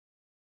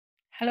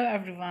Hello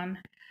everyone.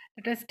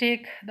 Let us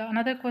take the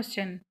another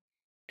question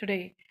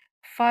today.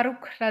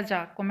 Farooq Raja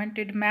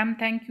commented, "Ma'am,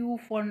 thank you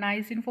for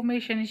nice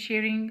information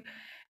sharing.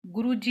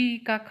 गुरुजी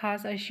का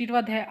खास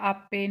आशीर्वाद है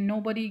आप पे.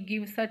 Nobody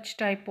gives such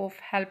type of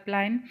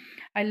helpline.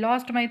 I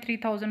lost my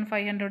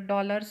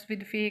 $3,500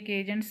 with fake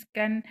agents.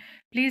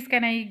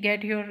 Can I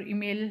get your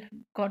email?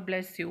 God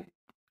bless you."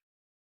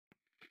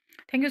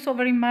 Thank you so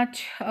very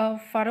much,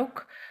 Farooq,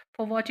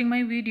 for watching my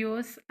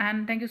videos,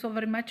 and thank you so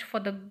very much for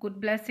the good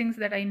blessings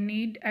that I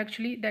need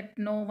actually that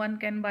no one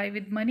can buy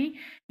with money,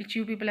 which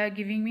you people are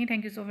giving me.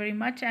 Thank you so very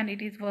much, and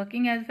it is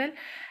working as well.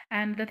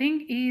 And the thing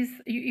is,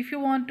 if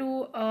you want to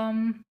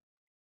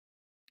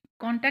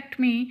contact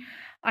me,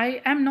 I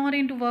am not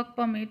into work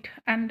permit,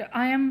 and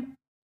I am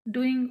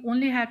doing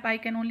only help. I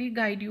can only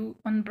guide you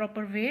on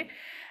proper way,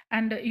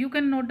 and you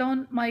can note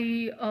down my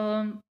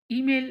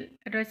email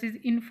address is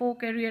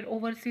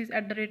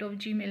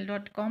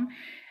infocareeroverseas@gmail.com.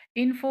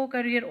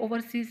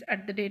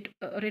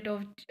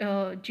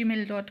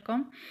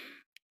 Infocareeroverseas@gmail.com.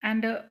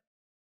 And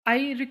I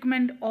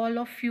recommend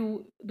all of you,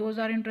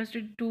 those are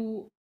interested to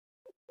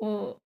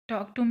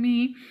talk to me,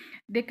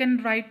 they can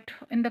write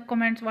in the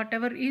comments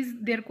whatever is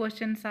their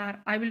questions are.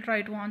 I will try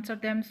to answer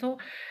them. So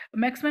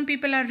maximum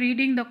people are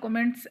reading the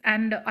comments,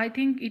 and I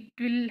think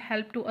it will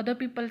help to other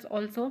people's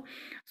also,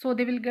 so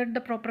they will get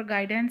the proper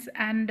guidance.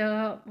 And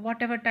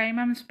whatever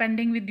time I'm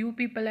spending with you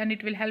people, and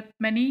it will help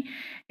many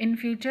in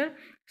future.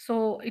 So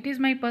it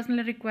is my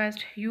personal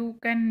request, you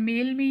can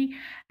mail me,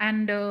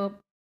 and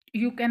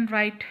you can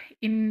write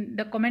in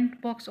the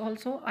comment box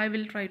also. I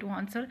will try to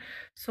answer.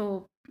 So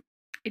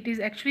it is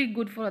actually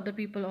good for other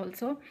people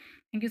also.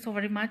 Thank you so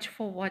very much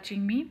for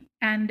watching me.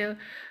 And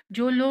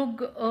जो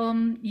लोग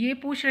ये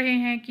पूछ रहे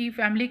हैं कि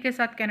family के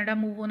साथ Canada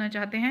move होना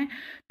चाहते हैं,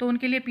 तो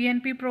उनके लिए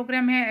पीएनपी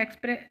प्रोग्राम है,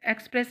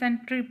 एक्सप्रेस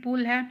एंट्री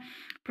पूल है,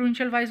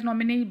 प्रोविंशियल वाइज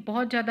नॉमिनी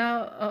बहुत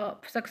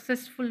ज़्यादा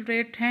सक्सेसफुल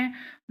रेट हैं,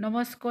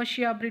 नोवा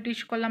स्कोशिया,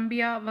 ब्रिटिश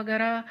कोलंबिया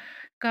वगैरह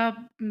का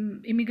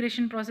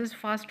इमिग्रेशन प्रोसेस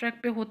फास्ट ट्रैक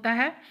पे होता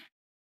है.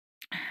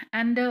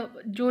 एंड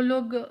जो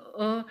लोग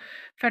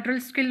फेडरल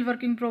स्किल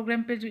वर्किंग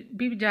प्रोग्राम पे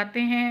भी जाते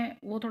हैं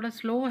वो थोड़ा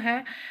स्लो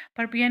है,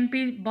 पर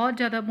पीएनपी बहुत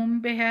ज़्यादा बूम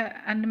पे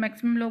है, एंड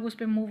मैक्सिमम लोग उस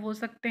पर मूव हो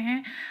सकते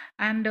हैं.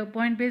 एंड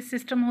पॉइंट बेस्ड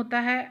सिस्टम होता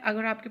है.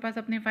 अगर आपके पास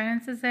अपने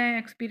फाइनेंसेस हैं,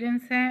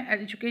 एक्सपीरियंस है,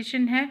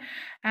 एजुकेशन है,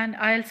 एंड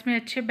आइल्स में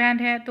अच्छे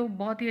बैंड है, तो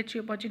बहुत ही अच्छी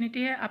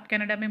अपॉर्चुनिटी है. आप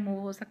कनाडा में मूव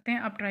हो सकते हैं,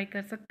 आप ट्राई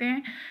कर सकते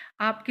हैं.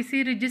 आप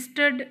किसी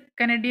रजिस्टर्ड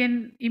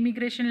कैनेडियन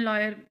इमिग्रेशन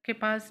लॉयर के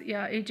पास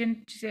या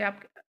एजेंट से, आप,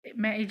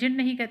 मैं एजेंट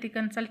नहीं कहती,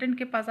 कंसल्टेंट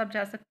के पास आप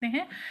जा सकते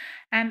हैं.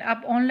 एंड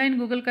आप ऑनलाइन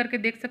गूगल करके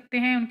देख सकते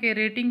हैं, उनके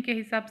रेटिंग के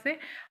हिसाब से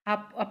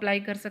आप अप्लाई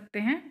कर सकते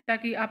हैं,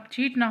 ताकि आप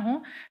चीट ना हो.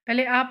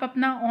 पहले आप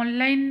अपना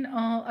ऑनलाइन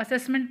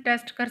असेसमेंट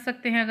टेस्ट कर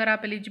सकते हैं. अगर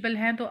आप एलिजिबल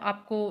हैं तो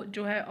आपको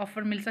जो है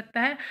ऑफ़र मिल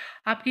सकता है.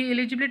 आपकी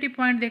एलिजिबिलिटी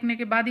पॉइंट देखने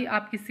के बाद ही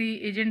आप किसी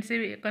एजेंट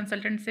से,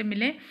 कंसल्टेंट से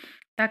मिलें,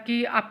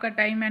 ताकि आपका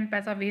टाइम एंड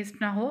पैसा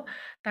वेस्ट ना हो,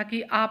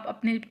 ताकि आप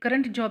अपनी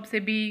करंट जॉब से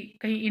भी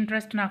कहीं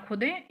इंटरेस्ट ना खो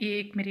दें. ये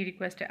एक मेरी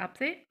रिक्वेस्ट है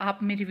आपसे. आप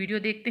मेरी वीडियो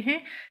देखते हैं.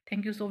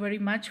 Thank you so very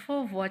much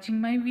for watching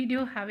my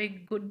video. Have a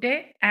good day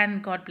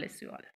and God bless you all.